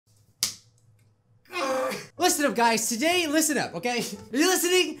Listen up, guys. Today, listen up, okay? Are you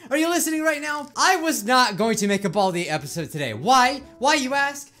listening? Are you listening right now? I was not going to make a Baldi episode today. Why? Why, you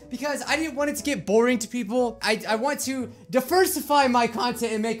ask? Because I didn't want it to get boring to people. I want to diversify my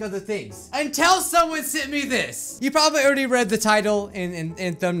content and make other things. Until someone sent me this. You probably already read the title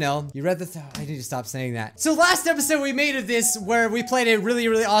and thumbnail. You read the I need to stop saying that. So last episode we made of this where we played a really,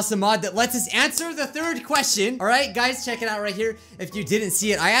 really awesome mod that lets us answer the third question. All right, guys, check it out right here. If you didn't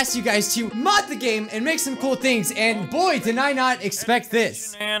see it, I asked you guys to mod the game and make some cool things. And boy, did I not expect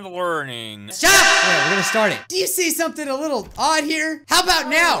this. And learning. Stop! Yeah, we're gonna start it. Do you see something a little odd here? How about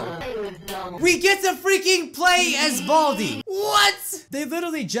now? We get to freaking play as Baldi. What? They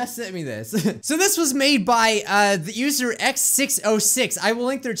literally just sent me this. So this was made by the user X606. I will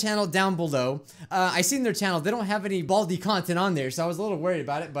link their channel down below. I seen their channel. They don't have any Baldi content on there, so I was a little worried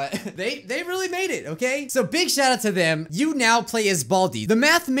about it, but they really made it, okay? So big shout out to them. You now play as Baldi. The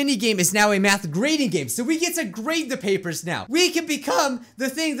math minigame is now a math grading game, so we get to grade the papers now. We can become the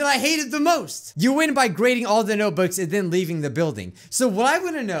thing that I hated the most. You win by grading all the notebooks and then leaving the building. So what I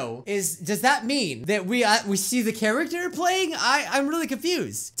want to know is, does that mean that we see the character playing? I'm really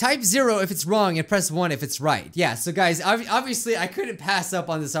confused. Type 0 if it's wrong and press 1 if it's right. Yeah, so guys, obviously I couldn't pass up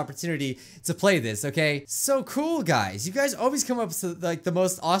on this opportunity to play this, okay? So cool, guys. You guys always come up with like the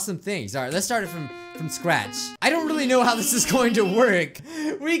most awesome things. All right, let's start it from scratch. I don't really know how this is going to work.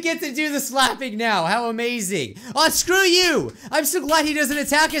 We get to do the slapping now. How amazing. Oh, screw you. I'm so glad he doesn't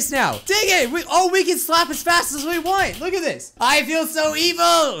attack us now. Dang it. We can slap as fast as we want. Look at this. I feel so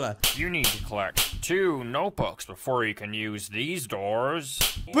evil. You need to collect 2 notebooks before you can use these doors.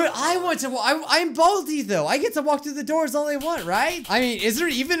 But I want to, I'm Baldi though. I get to walk through the doors all I want, right? I mean, is there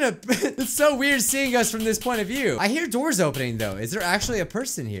even a, it's so weird seeing us from this point of view. I hear doors opening though. Is there actually a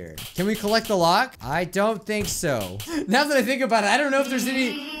person here? Can we collect the lock? I don't think so. Now that I think about it, I don't know if there's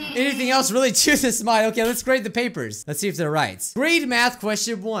anything else really to this mod. Okay, let's grade the papers. Let's see if they're right. Grade math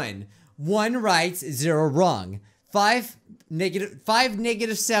question 1. 1 right, 0 wrong. 5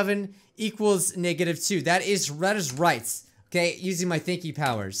 negative 7 equals -2. That is right. Okay, using my thinking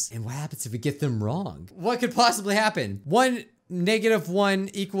powers. And what happens if we get them wrong? What could possibly happen? 1 negative 1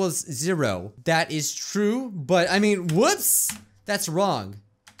 equals 0. That is true, but I mean, whoops, that's wrong.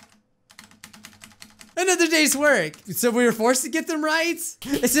 Another day's work. So we were forced to get them right?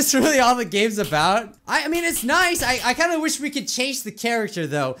 Is this really all the game's about? I mean, it's nice. I kind of wish we could change the character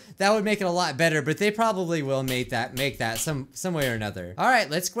though. That would make it a lot better, but they probably will make that some way or another. All right,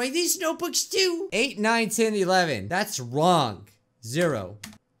 let's grade these notebooks too. 8, 9, 10, 11. That's wrong. 0.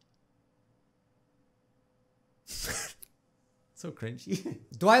 So cringy.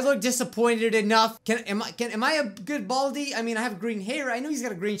 Do I look disappointed enough? Am I a good Baldi? I mean, I have green hair. I know he's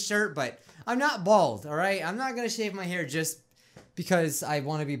got a green shirt, but I'm not bald, all right? I'm not gonna shave my hair just because I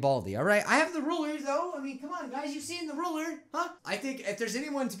want to be Baldi, all right? I have the ruler, though. I mean, come on, guys. You've seen the ruler, huh? I think if there's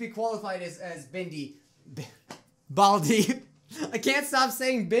anyone to be qualified as Baldi, I can't stop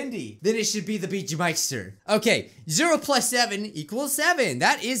saying Bendy, then it should be the Bijuu. Okay, 0 plus 7 equals 7.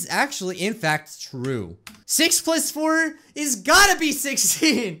 That is actually, in fact, true. 6 plus 4 is gotta be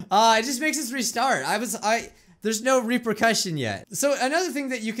 16. It just makes us restart. There's no repercussion yet. So another thing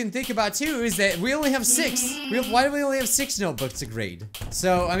that you can think about too is that we only have 6. Why do we only have 6 notebooks to grade?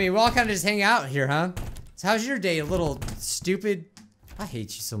 So, I mean, we all kind of just hang out here, huh? So how's your day, a little stupid? I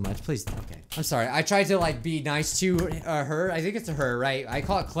hate you so much, please. Okay, I'm sorry. I tried to like be nice to her. I think it's a her, right? I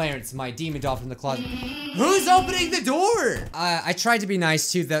call it Clarence, my demon doll from the closet. Who's opening the door? I tried to be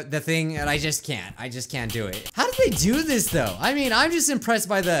nice to the thing and I just can't do it. How do they do this though? I mean, I'm just impressed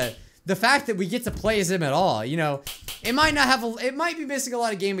by the fact that we get to play as him at all, you know. It might not have it might be missing a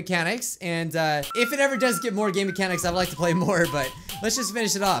lot of game mechanics, and if it ever does get more game mechanics, I'd like to play more, but let's just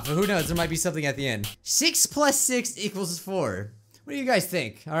finish it off. Who knows, there might be something at the end. 6 plus 6 equals 4. What do you guys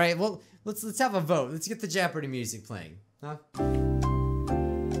think? All right, well, let's have a vote. Let's get the Jeopardy music playing, huh?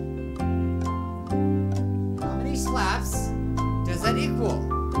 How many slaps does that equal?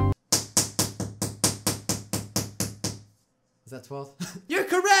 Is that 12? You're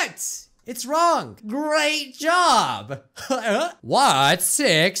correct! It's wrong! Great job! What's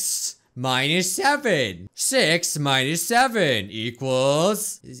 6 minus 7? 6 minus 7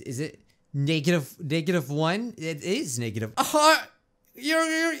 equals... Is it -1? It is negative.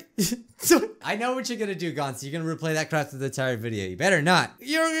 I know what you're gonna do, Gonz. You're gonna replay that crap through the entire video. You better not.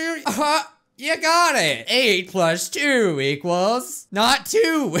 You got it. 8 plus 2 equals not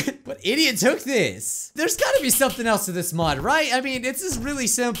 2. What idiot took this? There's gotta be something else to this mod, right? I mean, it's just really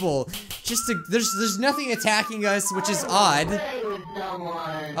simple. There's nothing attacking us, which is odd.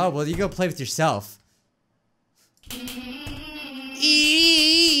 Oh, well, you go play with yourself.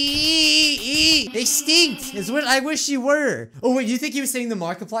 Extinct is what I wish you were. Oh, wait, you think he was saying the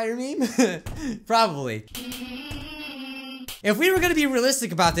Markiplier meme? Probably. If we were gonna be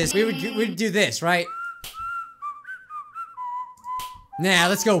realistic about this, we'd do this, right? Nah,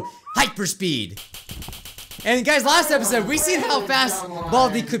 let's go hyperspeed. And guys, last episode, we seen how fast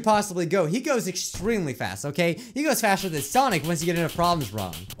Baldi could possibly go. He goes extremely fast, okay? He goes faster than Sonic once you get enough problems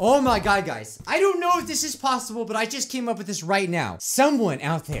wrong. Oh my god, guys. I don't know if this is possible, but I just came up with this right now. Someone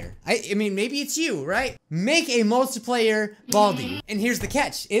out there, I mean, maybe it's you, right? Make a multiplayer Baldi. And here's the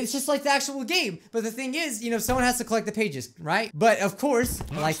catch. It's just like the actual game. But the thing is, you know, someone has to collect the pages, right? But of course,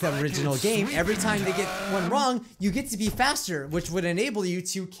 like the original game, every time they get one wrong, you get to be faster, which would enable you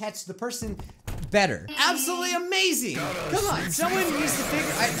to catch the person better. Absolutely amazing. Come on, someone needs to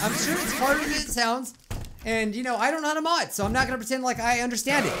figure, I'm sure it's harder than it sounds. And you know, I don't know how to mod, so I'm not gonna pretend like I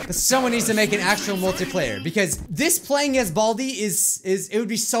understand it. But someone needs to make an actual multiplayer, because this playing as Baldi it would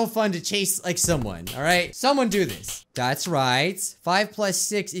be so fun to chase like someone, all right? Someone do this. That's right. 5 plus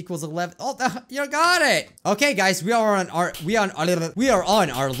 6 equals 11. Oh, you got it. Okay, guys, we are on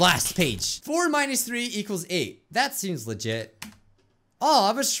our last page. 4 minus 3 equals 8. That seems legit. Oh,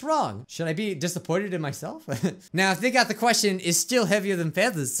 I was wrong. Should I be disappointed in myself? Now, if they got the question, is steel heavier than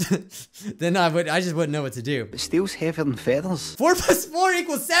feathers? Then I just wouldn't know what to do. But steel's heavier than feathers. 4 plus 4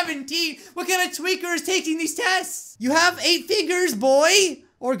 equals 17. What kind of tweaker is taking these tests? You have 8 fingers, boy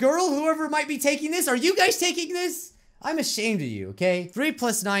or girl, whoever might be taking this. Are you guys taking this? I'm ashamed of you, okay? 3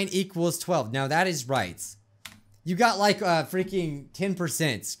 plus 9 equals 12. Now, that is right. You got like freaking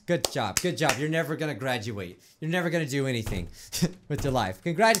 10%. Good job. Good job. You're never gonna graduate. You're never gonna do anything with your life.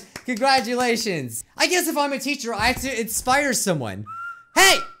 Congratulations. I guess if I'm a teacher, I have to inspire someone.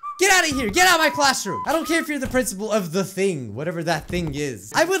 Hey, get out of here. Get out of my classroom. I don't care if you're the principal of the thing, whatever that thing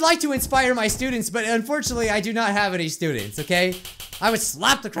is. I would like to inspire my students, but unfortunately, I do not have any students, okay? I would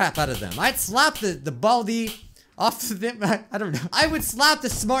slap the crap out of them. I'd slap the Baldi off to them. I don't know. I would slap the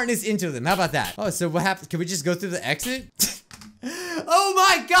smartness into them. How about that? Oh, so what happened? Can we just go through the exit? Oh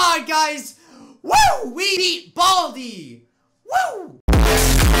my god, guys! Woo! We beat Baldi! Woo!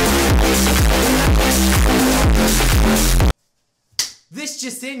 This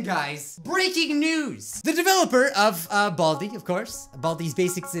just in, guys. Breaking news. The developer of Baldi, of course, Baldi's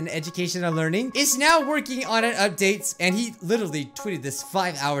Basics in Education and Learning, is now working on an update, and he literally tweeted this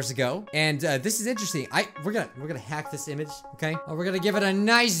 5 hours ago. And this is interesting. We're gonna hack this image, okay? Oh, we're gonna give it a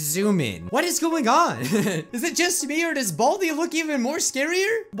nice zoom in. What is going on? Is it just me, or does Baldi look even more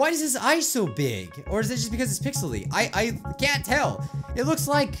scarier? Why is his eye so big? Or is it just because it's pixely? I can't tell. It looks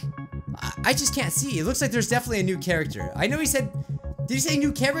like I just can't see. It looks like there's definitely a new character. I know he said. Did you say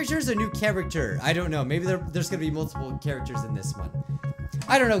new characters or new character? I don't know. Maybe there's gonna be multiple characters in this one.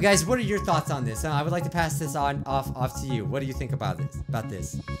 I don't know, guys. What are your thoughts on this? I would like to pass this off to you. What do you think about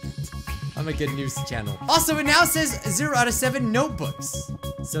this? I'm a good news channel. Also, it now says 0 out of 7 notebooks.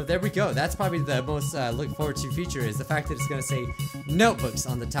 So there we go. That's probably the most look forward to feature, is the fact that it's gonna say notebooks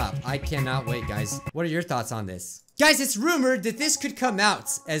on the top. I cannot wait, guys. What are your thoughts on this? Guys, it's rumored that this could come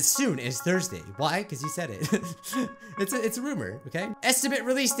out as soon as Thursday. Why? Because you said it. It's a rumor, okay? Estimate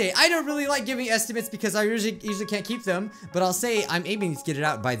release date. I don't really like giving estimates because I usually can't keep them, but I'll say I'm aiming to get it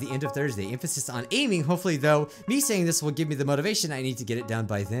out by the end of Thursday. Emphasis on aiming. Hopefully, though, me saying this will give me the motivation I need to get it done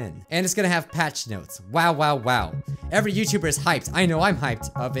by then. And it's gonna have patch notes. Wow, wow, wow. Every YouTuber is hyped. I know I'm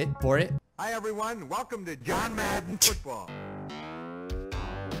hyped for it. Hi, everyone. Welcome to John Madden Football.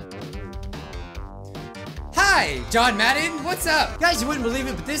 Hi, John Madden, what's up? Guys, you wouldn't believe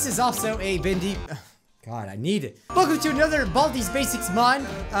it, but this is also a bendy... God, I need it. Welcome to another Baldi's Basics mod.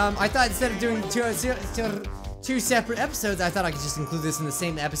 I thought instead of doing two separate episodes, I thought I could just include this in the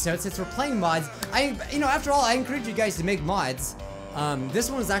same episode. Since we're playing mods, after all, I encourage you guys to make mods. This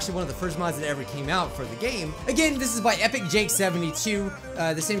one was actually one of the first mods that ever came out for the game. Again, this is by Epic Jake 72,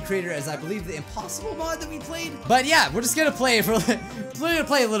 the same creator as I believe the Impossible mod that we played. But yeah, we're just gonna play it we're gonna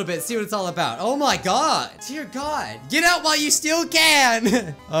play a little bit, see what it's all about. Oh my god, dear god. Get out while you still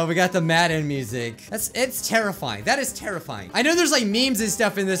can. Oh, we got the Madden music. It's terrifying. That is terrifying. I know there's like memes and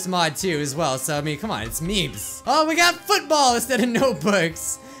stuff in this mod too as well. So I mean, come on, it's memes. Oh, we got football instead of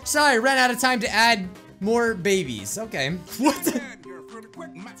notebooks. Sorry, ran out of time to add more babies. Okay. What the?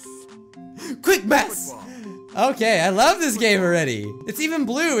 Quick mess. Okay, I love this game already. It's even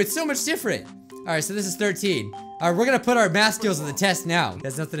blue. It's so much different. All right, so this is 13. All right, we're gonna put our math skills to the test now.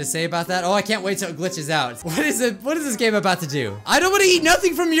 There's nothing to say about that. Oh, I can't wait till it glitches out. What is this game about to do? I don't want to eat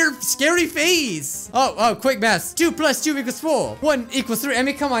nothing from your scary face. Oh, quick math. 2 plus 2 equals 4. 1 equals 3. I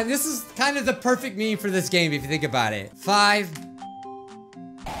mean, come on. This is kind of the perfect meme for this game if you think about it. 5.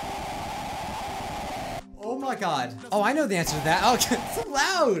 Oh my god. Oh, I know the answer to that. Oh, it's so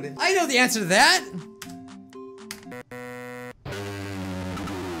loud. I know the answer to that.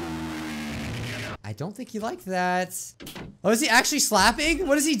 I don't think he liked that. Oh, is he actually slapping?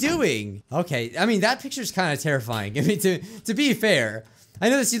 What is he doing? Okay, I mean, that picture's kind of terrifying. I mean, to be fair, I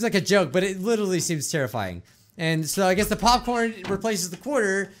know this seems like a joke, but it literally seems terrifying. And so I guess the popcorn replaces the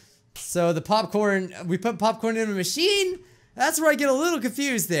quarter. So the popcorn, we put popcorn in a machine? That's where I get a little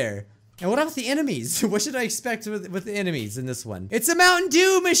confused there. And what about the enemies? What should I expect with the enemies in this one? It's a Mountain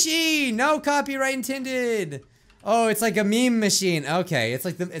Dew machine! No copyright intended! Oh, it's like a meme machine. Okay, it's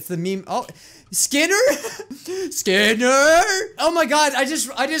the meme. Oh, Skinner? Skinner! Oh my god, I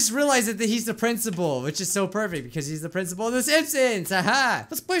just realized that he's the principal, which is so perfect because he's the principal of The Simpsons. Haha!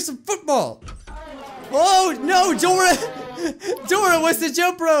 Let's play some football! Oh no, Dora! Dora, what's the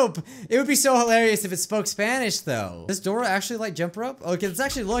jump rope? It would be so hilarious if it spoke Spanish though. Does Dora actually like jump rope? Okay, let's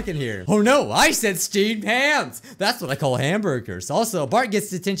actually look in here. Oh no, I said steamed hams. That's what I call hamburgers. Also, Bart gets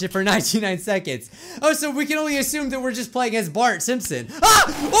detention for 99 seconds. Oh, so we can only assume that we're just playing as Bart Simpson.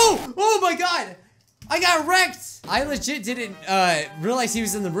 Ah! Oh my god! I got wrecked! I legit didn't realize he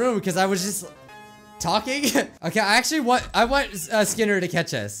was in the room because I was just talking? Okay, I want Skinner to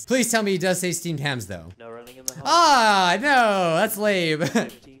catch us. Please tell me he does say steamed hams though. No running in the hall. Ah, no, that's lame.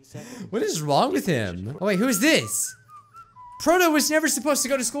 15 seconds. What is wrong with him? Oh wait, who is this? Proto was never supposed to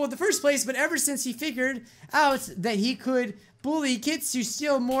go to school in the first place, but ever since he figured out that he could bully kids to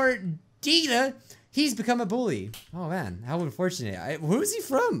steal more data, he's become a bully. Oh man, how unfortunate. Who's he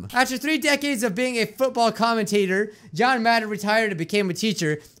from? After 3 decades of being a football commentator, John Madden retired and became a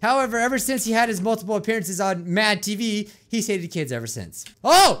teacher. However, ever since he had his multiple appearances on Mad TV, he's hated kids ever since.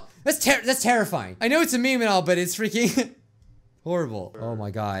 Oh, that's terrifying. I know it's a meme and all, but it's freaking horrible. Oh my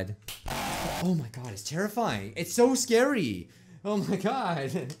god. Oh my god, it's terrifying. It's so scary. Oh my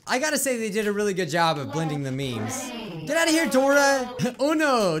god. I gotta say they did a really good job of blending the memes. Get out of here, Dora!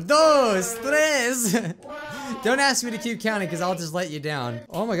 Uno, dos, tres! Don't ask me to keep counting because I'll just let you down.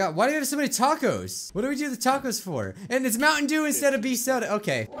 Oh my god, why do we have so many tacos? What do we do the tacos for? And it's Mountain Dew instead of beef soda.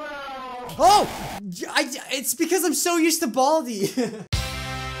 Okay. Oh! It's because I'm so used to Baldi.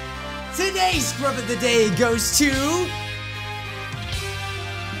 Today's scrub of the day goes to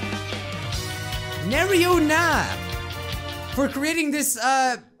Nariona for creating this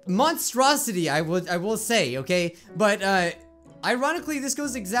monstrosity, I will say, okay? But ironically, this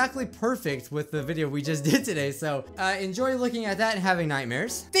goes exactly perfect with the video we just did today, so enjoy looking at that and having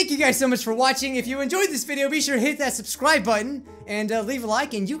nightmares. Thank you guys so much for watching. If you enjoyed this video, be sure to hit that subscribe button and leave a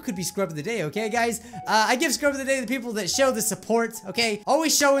like, and you could be scrub of the day, okay guys? I give scrub of the day to the people that show the support, okay?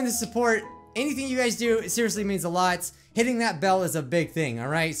 Always showing the support. Anything you guys do, it seriously means a lot. Hitting that bell is a big thing,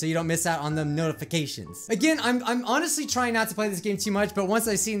 alright? So you don't miss out on the notifications. Again, I'm honestly trying not to play this game too much, but once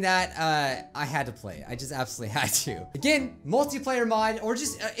I seen that, I had to play. I just absolutely had to. Again, multiplayer mod, or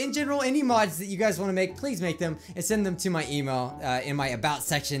just in general, any mods that you guys want to make, please make them and send them to my email in my About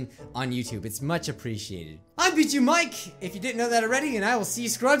section on YouTube. It's much appreciated. I'm Bijuu Mike, if you didn't know that already, and I will see you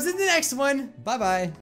scrubs in the next one. Bye-bye.